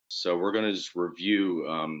So we're going to just review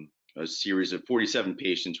a series of 47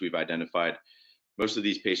 patients we've identified. Most of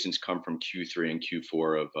these patients come from Q3 and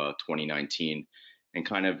Q4 of 2019, and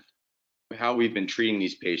kind of how we've been treating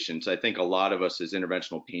these patients. I think a lot of us as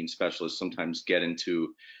interventional pain specialists sometimes get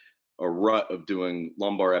into a rut of doing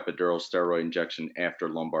lumbar epidural steroid injection after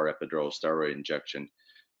lumbar epidural steroid injection.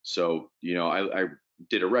 So, I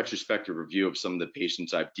did a retrospective review of some of the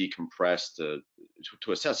patients I've decompressed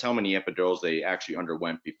to assess how many epidurals they actually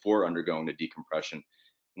underwent before undergoing the decompression,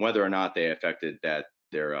 and whether or not they affected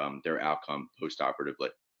their outcome postoperatively.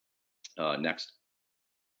 Next.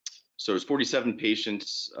 So it's 47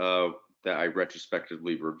 patients that I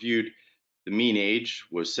retrospectively reviewed. The mean age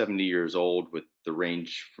was 70 years old with the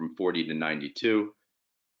range from 40 to 92.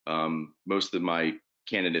 Most of my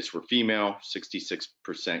candidates were female,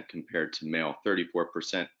 66% compared to male,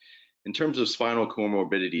 34%. In terms of spinal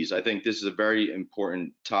comorbidities, I think this is a very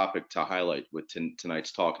important topic to highlight with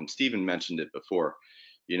tonight's talk, and Stephen mentioned it before.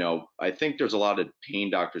 I think there's a lot of pain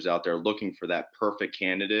doctors out there looking for that perfect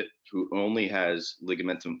candidate who only has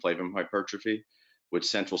ligamentum flavum hypertrophy with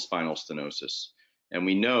central spinal stenosis. And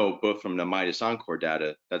we know both from the Midas Encore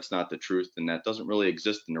data, that's not the truth, and that doesn't really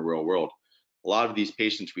exist in the real world. A lot of these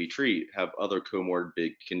patients we treat have other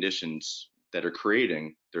comorbid conditions that are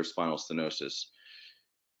creating their spinal stenosis.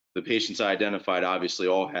 The patients I identified obviously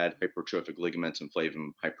all had hypertrophic ligamentum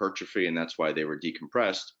flavum hypertrophy, and that's why they were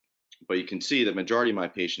decompressed. But you can see the majority of my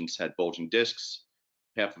patients had bulging discs,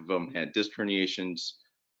 half of them had disc herniations,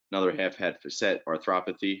 another half had facet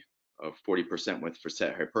arthropathy, 40% with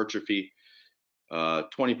facet hypertrophy,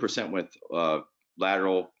 20% with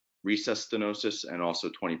lateral recess stenosis, and also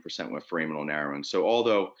 20% with foraminal narrowing. So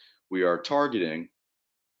although we are targeting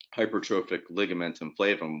hypertrophic ligamentum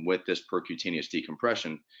flavum with this percutaneous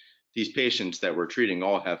decompression, these patients that we're treating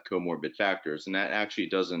all have comorbid factors, and that actually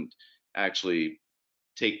doesn't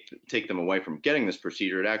take them away from getting this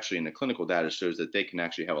procedure. It actually, in the clinical data, shows that they can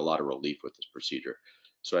actually have a lot of relief with this procedure.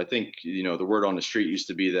 So I think, the word on the street used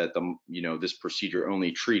to be that this procedure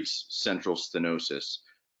only treats central stenosis.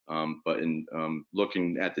 But in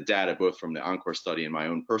looking at the data, both from the Encore study and my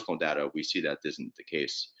own personal data, we see that isn't the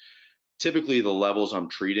case. Typically, the levels I'm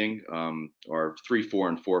treating are 3, 4,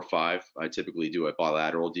 and 4, 5. I typically do a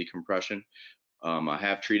bilateral decompression. I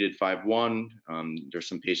have treated 5-1. There's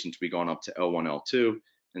some patients we've gone up to L1, L2,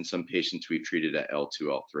 and some patients we've treated at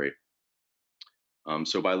L2, L3.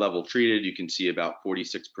 So by level treated, you can see about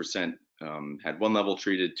 46% had 1 level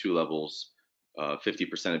treated, 2 levels,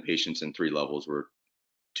 50% of patients, and 3 levels were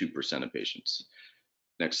 2% of patients.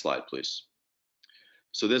 Next slide, please.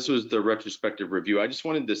 So this was the retrospective review. I just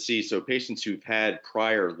wanted to see, so patients who've had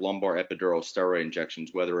prior lumbar epidural steroid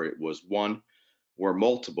injections, whether it was 1 or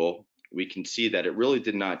multiple, we can see that it really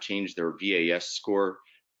did not change their VAS score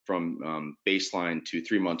from baseline to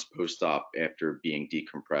 3 months post-op after being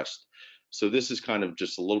decompressed. So this is kind of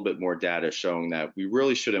just a little bit more data showing that we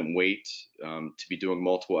really shouldn't wait to be doing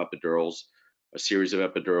multiple epidurals, a series of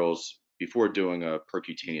epidurals, before doing a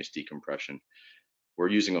percutaneous decompression. We're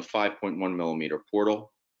using a 5.1 millimeter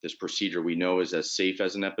portal. This procedure we know is as safe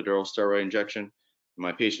as an epidural steroid injection.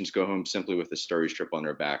 My patients go home simply with a steri strip on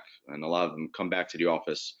their back, and a lot of them come back to the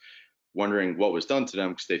office wondering what was done to them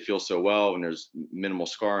because they feel so well and there's minimal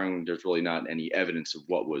scarring. There's really not any evidence of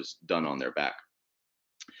what was done on their back.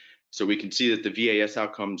 So we can see that the VAS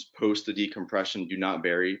outcomes post the decompression do not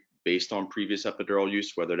vary based on previous epidural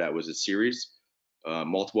use, whether that was a series,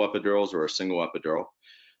 multiple epidurals, or a single epidural.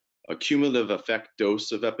 A cumulative effect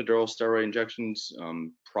dose of epidural steroid injections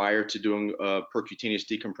prior to doing percutaneous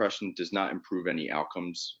decompression does not improve any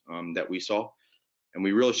outcomes that we saw. And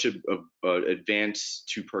we really should advance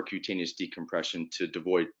to percutaneous decompression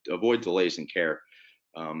to avoid delays in care.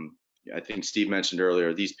 I think Steve mentioned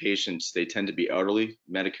earlier, these patients, they tend to be elderly,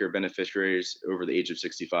 Medicare beneficiaries over the age of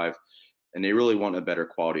 65, and they really want a better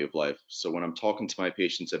quality of life. So when I'm talking to my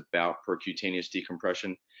patients about percutaneous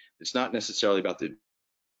decompression, it's not necessarily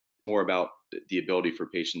more about the ability for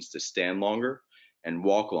patients to stand longer and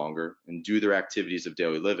walk longer and do their activities of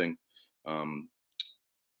daily living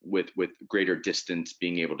with greater distance,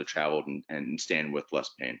 being able to travel and stand with less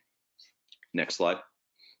pain. Next slide.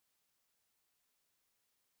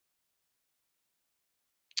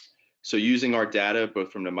 So using our data,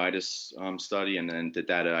 both from the Midas study and then the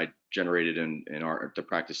data I generated in the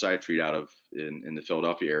practice I treat out of in the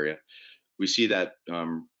Philadelphia area, we see that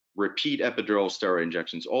repeat epidural steroid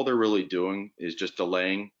injections, all they're really doing is just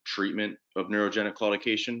delaying treatment of neurogenic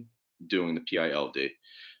claudication, doing the PILD.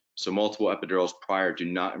 So multiple epidurals prior do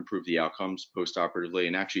not improve the outcomes postoperatively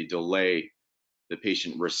and actually delay the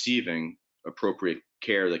patient receiving appropriate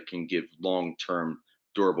care that can give long-term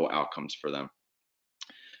durable outcomes for them.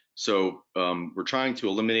 So we're trying to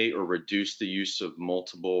eliminate or reduce the use of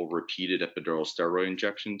multiple repeated epidural steroid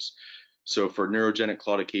injections. So for neurogenic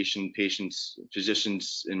claudication patients,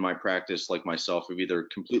 physicians in my practice, like myself, have either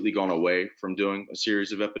completely gone away from doing a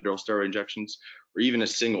series of epidural steroid injections or even a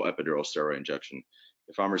single epidural steroid injection.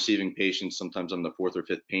 If I'm receiving patients, sometimes I'm the fourth or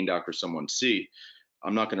fifth pain doctor someone see,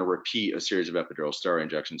 I'm not going to repeat a series of epidural steroid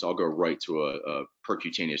injections. I'll go right to a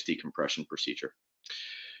percutaneous decompression procedure.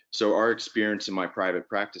 So our experience in my private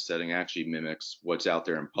practice setting actually mimics what's out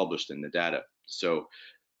there and published in the data. So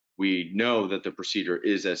we know that the procedure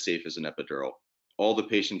is as safe as an epidural. All the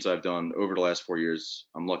patients I've done over the last 4 years,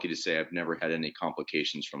 I'm lucky to say I've never had any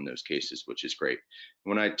complications from those cases, which is great.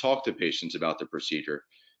 When I talk to patients about the procedure,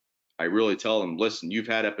 I really tell them, listen, you've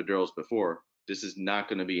had epidurals before. This is not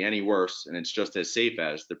going to be any worse, and it's just as safe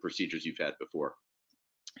as the procedures you've had before.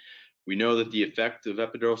 We know that the effect of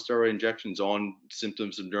epidural steroid injections on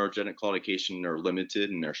symptoms of neurogenic claudication are limited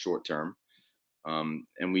and they're short term.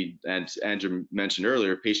 As Andrew mentioned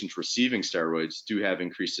earlier, patients receiving steroids do have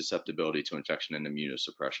increased susceptibility to infection and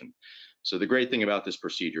immunosuppression. So the great thing about this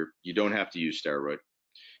procedure, you don't have to use steroid.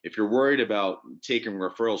 If you're worried about taking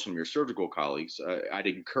referrals from your surgical colleagues, I'd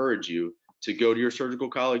encourage you to go to your surgical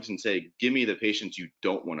colleagues and say, give me the patients you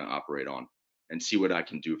don't want to operate on and see what I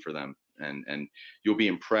can do for them. And you'll be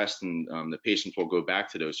impressed, and the patients will go back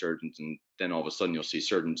to those surgeons, and then all of a sudden you'll see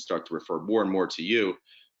surgeons start to refer more and more to you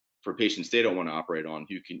for patients they don't want to operate on.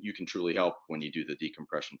 You can truly help when you do the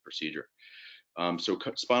decompression procedure. So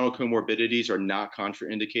spinal comorbidities are not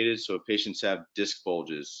contraindicated. So if patients have disc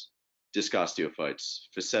bulges, disc osteophytes,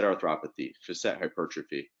 facet arthropathy, facet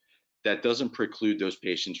hypertrophy, that doesn't preclude those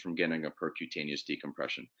patients from getting a percutaneous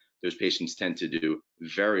decompression. Those patients tend to do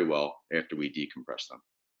very well after we decompress them.